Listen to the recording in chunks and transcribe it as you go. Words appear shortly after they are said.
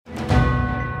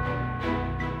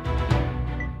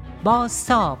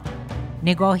بازتاب،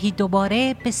 نگاهی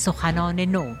دوباره به سخنان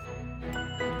نو.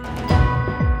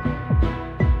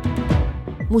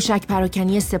 موشک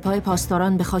پراکنی سپاه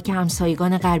پاسداران به خاک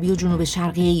همسایگان غربی و جنوب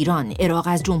شرقی ایران. عراق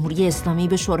از جمهوری اسلامی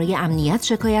به شورای امنیت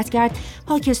شکایت کرد.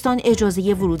 پاکستان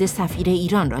اجازه ورود سفیر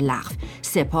ایران را لغو.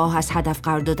 سپاه از هدف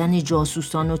قرار دادن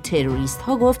جاسوسان و تروریست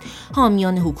ها گفت.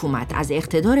 حامیان حکومت از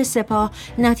اقتدار سپاه.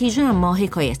 نتیجه اما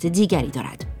حکایت دیگری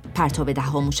دارد. پرتاب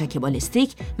 10 موشک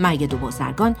بالستیک، مرگ 2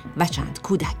 بازرگان و چند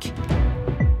کودک.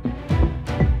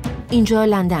 اینجا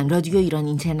لندن، رادیو ایران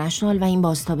اینترنشنال و این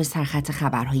بازتاب سرخط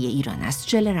خبرهای ایران است.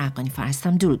 جل رقانی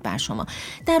فرستم. درود بر شما.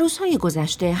 در روزهای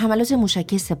گذشته حملات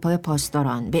موشکی سپاه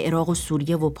پاسداران به عراق و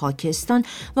سوریه و پاکستان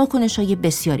واکنش‌های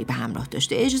بسیاری به همراه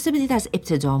داشته. اجازه بدید از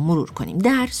ابتدا مرور کنیم.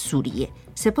 در سوریه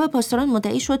سپاه پاسداران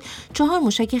مدعی شد 4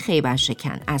 موشک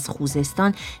خیبرشکن از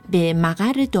خوزستان به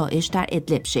مقر داعش در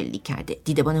ادلب شلیک کرده.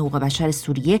 دیدبان حقوق بشر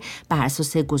سوریه بر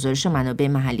اساس گزارش منابع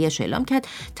محلی‌اش اعلام کرد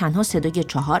تنها صدای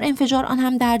 4 انفجار، آن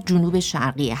هم در جنوب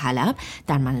شرقی حلب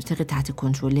در مناطق تحت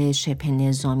کنترل شبه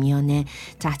نظامیان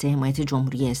تحت حمایت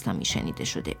جمهوری اسلامی شنیده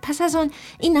شده. پس از آن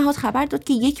این نهاد خبر داد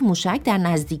که 1 موشک در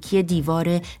نزدیکی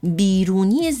دیوار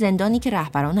بیرونی زندانی که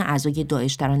رهبران اعضای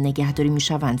داعش در آن نگهداری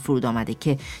می‌شوند فرود آمده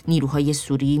که نیروهای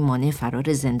سوری مانع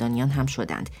فرار زندانیان هم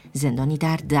شدند. زندانی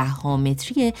در 10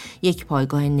 متری یک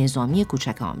پایگاه نظامی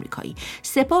کوچک آمریکایی.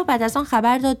 سپاه بعد از آن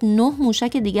خبر داد 9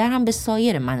 موشک دیگر هم به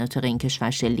سایر مناطق این کشور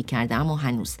شلیک کرده، اما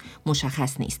هنوز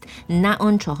مشخص نیست نه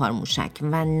آن 4 موشک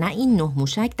و نه این 9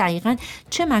 موشک دقیقاً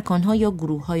چه مکان‌ها یا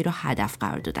گروه‌هایی را هدف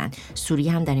قرار دادند.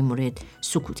 سوریه هم در این مورد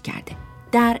سکوت کرده.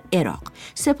 در عراق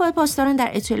سپاه پاسداران در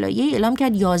اطلاعیه اعلام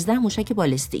کرد 11 موشک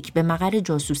بالستیک به مقر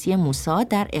جاسوسی موساد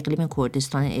در اقلیم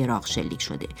کردستان عراق شلیک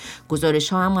شده.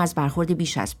 گزارش‌ها هم از برخورد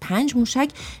بیش از 5 موشک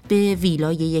به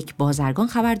ویلای یک بازرگان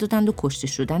خبر دادند و کشته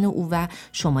شدن او و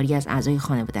شماری از اعضای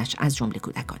خانواده‌اش از جمله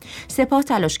کودکان. سپاه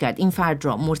تلاش کرد این فرد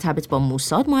را مرتبط با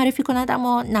موساد معرفی کند،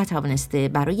 اما نتوانسته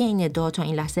برای این ادعا تا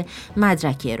این لحظه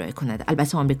مدرکی ارائه کند.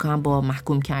 البته آمریکا هم با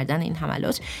محکوم کردن این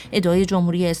حملات ادعای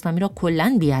جمهوری اسلامی را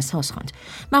کلاً بی‌اساس خواند.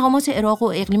 مقامات عراق و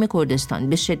اقلیم کردستان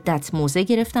به شدت موضع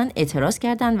گرفتند، اعتراض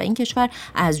کردند و این کشور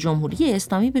از جمهوری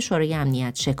اسلامی به شورای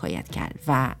امنیت شکایت کرد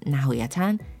و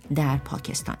نهایتاً در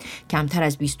پاکستان کمتر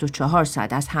از 24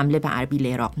 ساعت از حمله به اربیل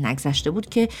عراق نگذشته بود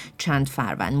که چند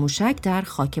فروند موشک در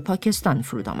خاک پاکستان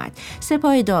فرود آمد.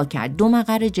 سپاه ادعا کرد 2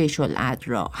 مقر جیش العدل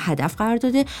را هدف قرار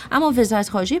داده، اما وزارت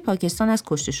خارجه پاکستان از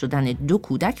کشته شدن 2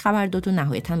 کودک خبر داد و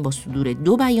نهایتاً با صدور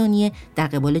 2 بیانیه در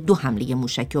قبال 2 حمله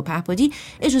موشکی و پهپادی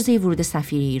اجازه ورود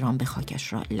سفیر ایران به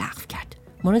خاکش را لغو کرد.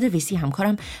 مراد ویسی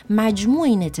همکارم مجموع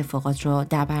این اتفاقات را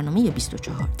در برنامه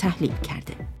 24 تحلیل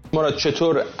کرده. مراد،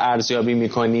 چطور ارزیابی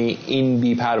می‌کنی این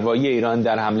بی‌پروایی ایران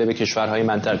در حمله به کشورهای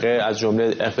منطقه از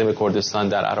جمله اقلیم کردستان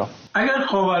در عراق؟ اگر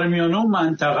خاورمیانه و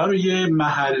منطقه رو یه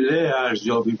محله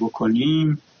ارزیابی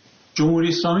بکنیم، جمهوری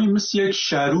اسلامی مثل یک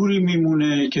شروری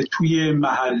میمونه که توی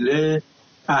محله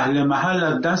اهل محل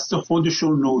از دست خودش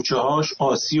و نوچه‌هاش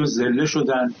آسی و ذله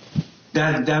شدن.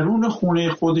 در درون خونه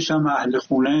خودش هم اهل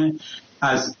خونه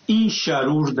از این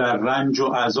شرور در رنج و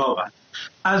عذابن.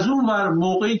 از اون ور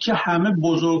موقعی که همه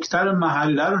بزرگتر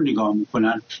محله رو نگاه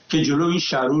میکنن که جلو این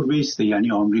شرور بیسته،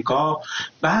 یعنی آمریکا،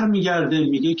 برمیگرده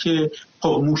میگه که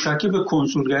خب موشک به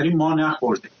کنسولگری ما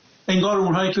نخورده. انگار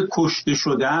اونهایی که کشته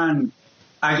شدن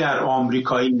اگر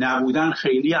آمریکایی نبودن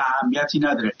خیلی اهمیتی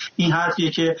نداره. این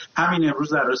حرفیه که همین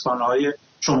امروز در رسانه‌های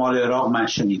شمال عراق من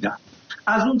شنیدم.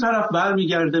 از اون طرف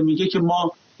برمیگرده میگه که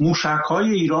ما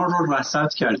موشک‌های ایران رو رصد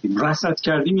کردیم. رصد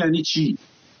کردیم یعنی چی؟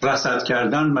 رصد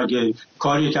کردن مگه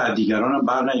کاری که از دیگران هم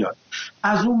بر نیاد؟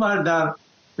 از اون ور در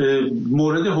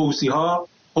مورد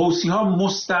حوثی‌ها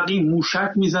مستقیم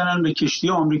موشک میزنن به کشتی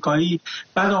آمریکایی،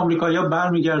 بعد آمریکایی‌ها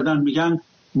برمیگردن میگن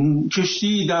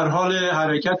کشتی در حال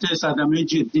حرکت، صدمه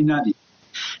جدی ندید.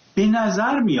 به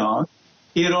نظر میاد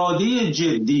اراده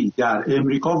جدی در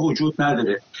امریکا وجود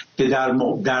نداره که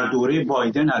در دوره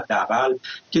بایدن حداقل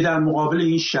که در مقابل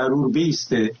این شرور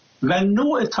بیسته و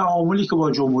نوع تعاملی که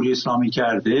با جمهوری اسلامی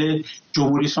کرده،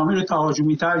 جمهوری اسلامی رو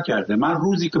تهاجمی تر کرده. من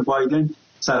روزی که بایدن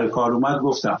سر کار اومد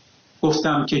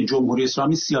گفتم که جمهوری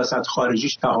اسلامی سیاست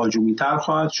خارجیش تهاجمی تر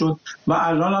خواهد شد و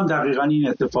الان هم دقیقاً این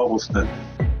اتفاق افتاد.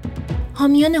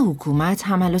 حامیان حکومت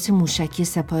حملات موشکی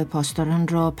سپاه پاسداران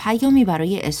را پیامی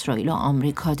برای اسرائیل و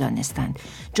آمریکا دانستند.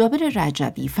 جابر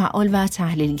رجبی، فعال و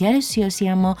تحلیلگر سیاسی،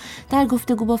 اما در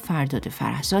گفتگو با فرداد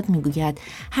فرهزاد میگوید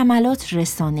حملات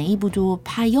رسانه‌ای بود و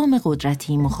پیام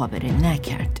قدرتی مخابره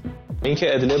نکرد.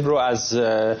 اینکه ادلب رو از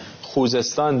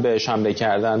خوزستان بهش حمله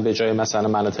کردن به جای مثلا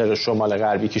مناطق شمال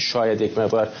غربی که شاید یک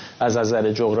مقدار از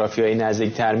نظر جغرافیایی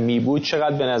نزدیکتر می بود،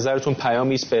 چقدر به نظرتون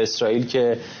پیامی است به اسرائیل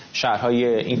که شهرهای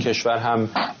این کشور هم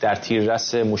در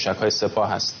تیررس موشک‌های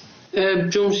سپاه هست؟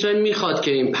 جمهوری اسلامی میخواد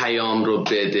که این پیام رو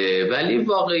بده، ولی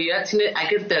واقعیت اینه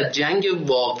اگر در جنگ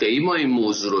واقعی ما این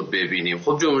موضوع رو ببینیم،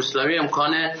 خب جمهوری اسلامی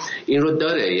امکان این رو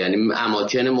داره، یعنی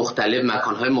اماکن مختلف،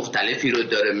 مکانهای مختلفی رو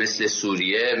داره، مثل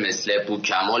سوریه، مثل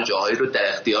بوکمال، جاهایی رو در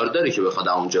اختیار داره که بخواد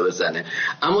اونجا بزنه.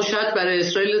 اما شاید برای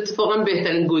اسرائیل اتفاقا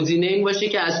بهترین گزینه این باشه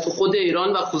که از تو خود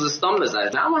ایران و خوزستان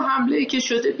بزنه. اما حمله‌ای که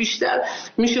شده بیشتر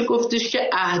میشه گفتش که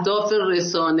اهداف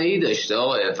رسانه‌ای داشته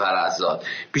آقای فرزاد،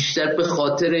 بیشتر به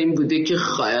خاطر این بوده که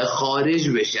خارج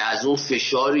بشه از اون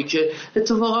فشاری که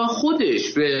اتفاقا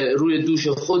خودش به روی دوش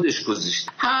خودش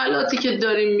گذاشته. حالاتی که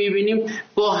داریم میبینیم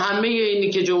با همه اینی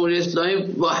که جمهوری اسلامی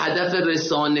با هدف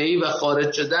رسانه‌ای و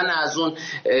خارج شدن از اون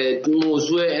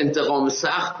موضوع انتقام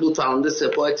سخت بود، فرمانده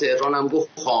سپاه تهران هم گفت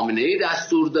خامنه‌ای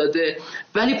دستور داده،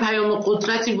 ولی پیام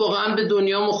قدرتی واقعا به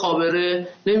دنیا مخابره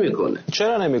نمیکنه.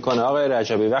 چرا نمیکنه آقای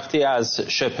رجبی؟ وقتی از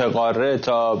شبه قاره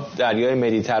تا دریای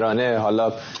مدیترانه،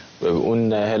 حالا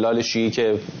اون هلال شیعی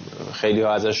که خیلی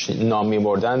ها ازش نام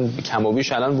میبردن کم و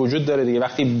بیش الان وجود داره دیگه،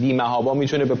 وقتی بی‌محابا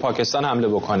میتونه به پاکستان حمله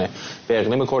بکنه، به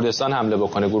اقلیم کردستان حمله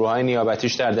بکنه، گروه‌های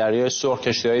نیابتیش در دریای سرخ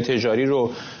کشتی‌های تجاری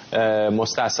رو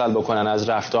مستاصل بکنن از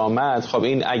رفت آمد، خب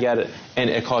این اگر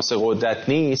انعکاس قدرت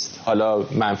نیست، حالا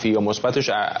منفی یا مثبتش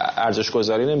ارزش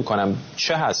گذاری نمی‌کنم،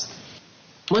 چه هست؟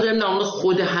 ما داریم در مورد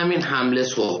خود همین حمله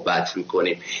صحبت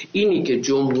میکنیم. اینی که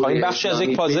جمهوری این بخش از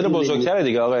یک پازل بزرگتره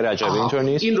دیگه آقای رجبی، اینطور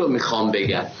نیست؟ این رو میخوام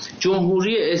بگم،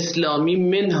 جمهوری اسلامی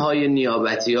منهای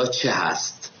نیابتی ها چه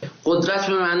هست؟ قدرت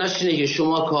به معناش اینه که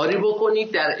شما کاری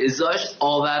بکنید در ازاش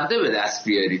آورده به دست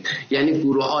بیارید، یعنی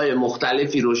گروه‌های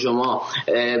مختلفی رو شما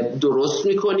درست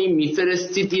میکنید،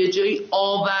 میفرستید یه جایی،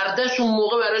 آوردهش اون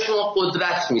موقع برای شما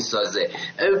قدرت میسازه.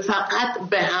 فقط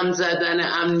به هم زدن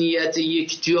امنیت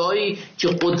یک جایی که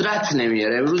قدرت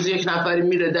نمیاره. امروز یک نفری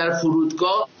میره در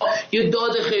فرودگاه یه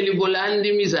داد خیلی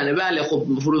بلندی میزنه، بله خب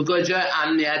فرودگاه جای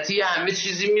امنیتی، همه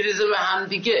چیزی میریزه به هم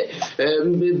دیگه،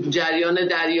 جریان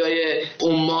دریای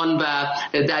عمان و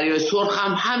دریای سرخ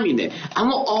هم همینه،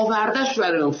 اما آوردش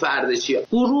برای اون فرد چیه؟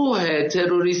 گروه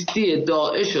تروریستی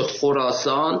داعش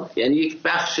خراسان، یعنی یک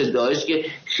بخش داعش که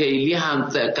خیلی هم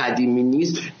قدیمی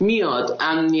نیست، میاد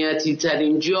امنیتی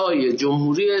ترین جای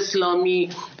جمهوری اسلامی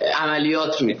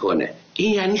عملیات میکنه.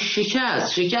 این یعنی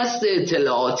شکست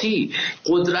اطلاعاتی.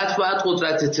 قدرت باید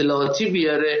قدرت اطلاعاتی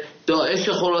بیاره، داعش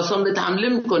خراسان به حمله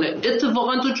میکنه،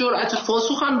 اتفاقا تو جرأت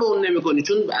پاسخ هم به اون نمیکنی،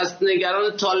 چون از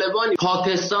نگران طالبانی.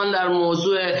 پاکستان در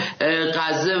موضوع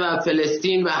غزه و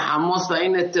فلسطین و حماس و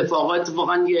این اتفاقا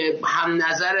یه هم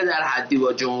نظر در حدی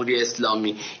با جمهوری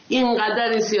اسلامی. اینقدر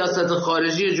این سیاست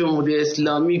خارجی جمهوری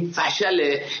اسلامی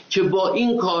فشله که با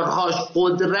این کارهاش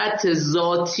قدرت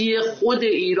ذاتی خود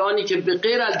ایرانی که به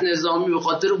غیر از نظامی به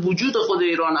خاطر وجود خود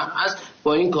ایران هم هست،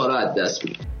 با این کارها از دست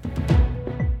میده.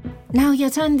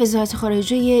 نهایتاً وزارت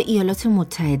خارجه ایالات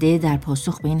متحده در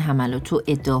پاسخ به این حملات و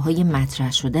ادعاهای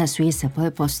مطرح شده از سوی سپاه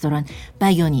پاسداران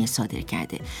بیانیه صادر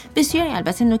کرده. بسیاری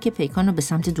البته نوک پیکان رو به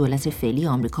سمت دولت فعلی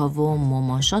آمریکا و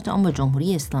مماشات آن با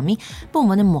جمهوری اسلامی به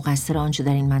عنوان مقصر آنچه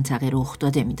در این منطقه رخ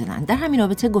داده می‌دونند. در همین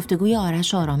رابطه گفتگوی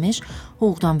آرش آرامش،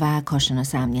 حقوقدان و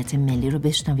کارشناس امنیت ملی رو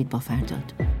بشنوید با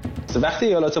فرداد. وقتی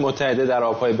ایالات متحده در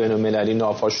آب‌های بین‌المللی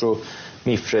نافاش رو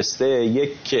میفرسته،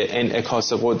 یک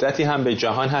انعکاس قدرتی هم به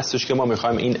جهان هستش که ما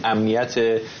میخوایم این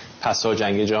امنیت پسا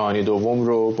جنگ جهانی دوم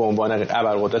رو به عنوان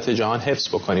ابرقدرت جهان حفظ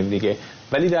بکنیم دیگه،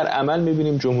 ولی در عمل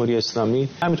میبینیم جمهوری اسلامی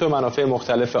همینطور منافع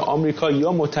مختلف آمریکا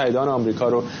یا متحدان آمریکا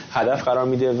رو هدف قرار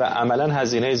میده و عملا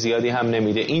هزینه زیادی هم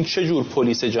نمیده. این چه جور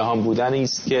پلیس جهان بودن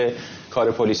است که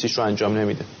کار پلیسیش رو انجام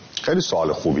نمیده؟ خیلی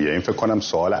سوال خوبیه. این فکر کنم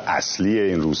سوال اصلی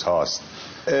این روزهاست.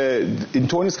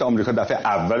 اینطور نیست که آمریکا دفعه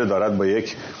اول دارد با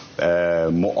یک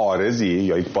معارضی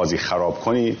یا یک بازی خراب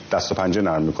کنی دست و پنجه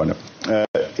نرم میکنه.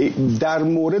 در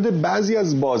مورد بعضی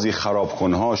از بازی خراب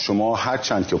کنها شما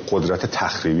هرچند که قدرت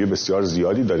تخریبی بسیار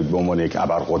زیادی دارید به عنوان یک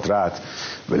ابرقدرت،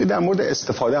 ولی در مورد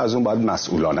استفاده از اون باید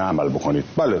مسئولانه عمل بکنید.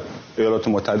 بله ایالات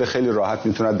متحده خیلی راحت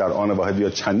میتونه در آن واحد یا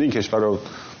چندین کشور رو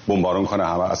بمبارون کنه،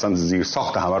 همه اصلا زیر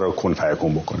ساخت همه رو کن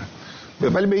فیکون بکنه،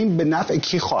 ولی به این به نفع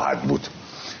کی خواهد بود؟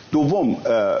 دوم،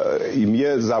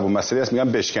 یه ضرب المثلی هست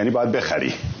میگن بشکنی باید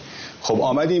بخری. خب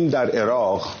آمدیم در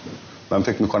عراق، من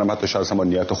فکر میکنم حتی شاید با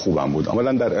نیت خوبم بود،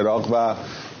 آمدن در عراق و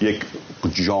یک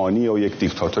جانی و یک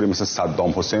دیکتاتوری مثل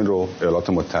صدام حسین رو ایالات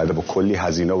متحده با کلی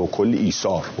هزینه و کلی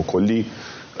ایثار و کلی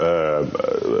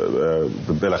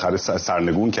بالاخره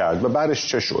سرنگون کرد و بعدش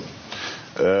چه شد؟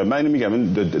 من اینو میگم،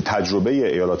 این تجربه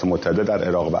ایالات متحده در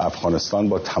عراق و افغانستان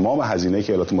با تمام هزینه‌ای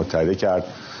که ایالات متحده کرد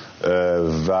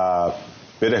و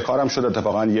بدهکارم شد،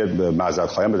 اتفاقا یه معذرت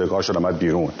خواهیم بدهکار شد آمد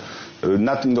بیرون.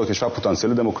 نه این دو کشور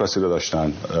پتانسیل دموکراسی رو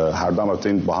داشتن، هر دو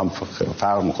هم با هم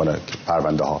فرق میکنه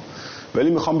پرونده ها، ولی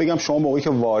میخوام بگم شما موقعی که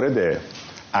وارد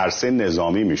عرصه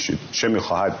نظامی میشید، چه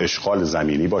میخواهد اشغال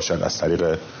زمینی باشد از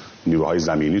طریق نیروهای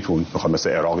زمینیتون، میخواد مثل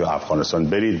عراق یا افغانستان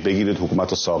برید بگیرید حکومت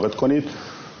رو ساقط کنید،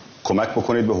 کمک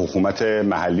بکنید به حکومت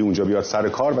محلی اونجا بیاد سر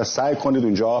کار و سعی کنید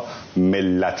اونجا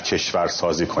ملت کشور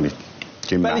سازی کنید.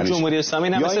 ولی جمهوری اسلامی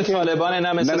نه مثل طالبان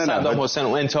نه مثل صدام حسین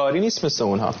اون انتحاری نیست مثل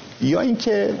اونها. یا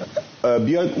اینکه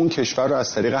بیاید اون کشور رو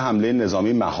از طریق حمله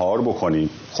نظامی مهار بکنید.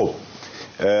 خب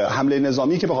حمله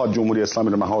نظامی که بخواد جمهوری اسلامی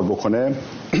رو مهار بکنه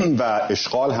و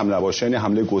اشغال هم نباشه، یعنی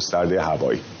حمله گسترده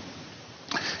هوایی،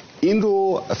 این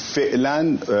رو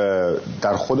فعلا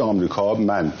در خود آمریکا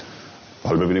من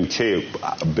حالا ببینیم که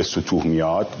به سطوح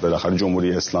میاد. بالاخره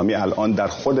جمهوری اسلامی الان در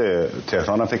خود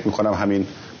تهران هم فکر میکنم همین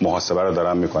محاسبه رو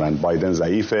دارن میکنن. بایدن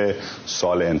ضعیفه،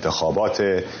 سال انتخابات،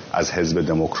 از حزب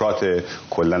دموکرات،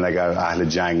 کلا اگر اهل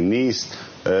جنگ نیست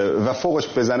و فوقش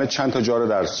بزنه چند تا جا رو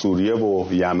در سوریه و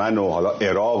یمن و حالا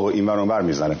عراق و اینور اونور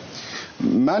میزنه.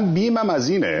 من بیمم از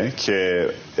اینه که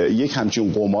یک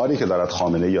همچین قماری که دارد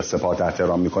خامنه‌ای یا سپاه تحت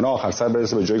تهران میکنه آخر سر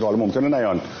برسه به جایی که حالا ممکنه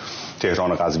نیان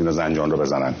تهران و قزوین و زنجان رو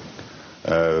بزنن،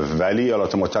 ولی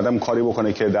ایالات متحده هم کاری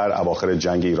بکنه که در اواخر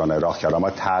جنگ ایران عراق کرد، اما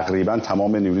تقریبا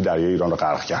تمام نیروی دریایی ایران رو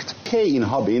غرق کرد. که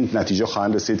اینها به این نتیجه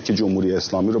خواهند رسید که جمهوری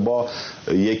اسلامی رو با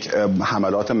یک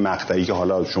حملات مقطعی که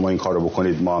حالا شما این کارو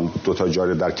بکنید ما هم دو تا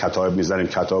جاری در کتایب میزنیم،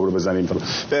 کتایب رو بزنیم،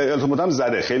 به ایالات متحده هم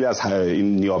زده. خیلی از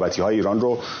این نیابتی های ایران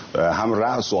رو هم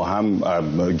رأس و هم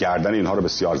گردن اینها رو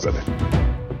بسیار زده.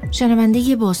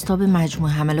 شنونده بازتاب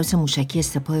مجموعه حملات موشکی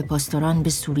سپاه پاسداران به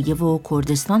سوریه و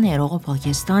کردستان عراق و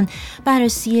پاکستان،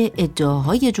 بررسی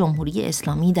ادعاهای جمهوری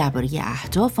اسلامی درباره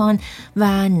اهداف آن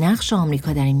و نقش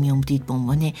آمریکا در این میان بودید به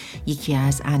عنوان یکی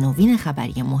از عناوین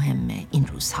خبری مهم این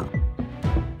روزها.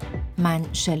 من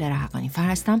شرقی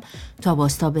هستم. تا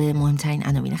بازتاب مهمترین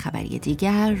عناوین خبری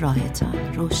دیگر راهتان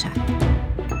روشن.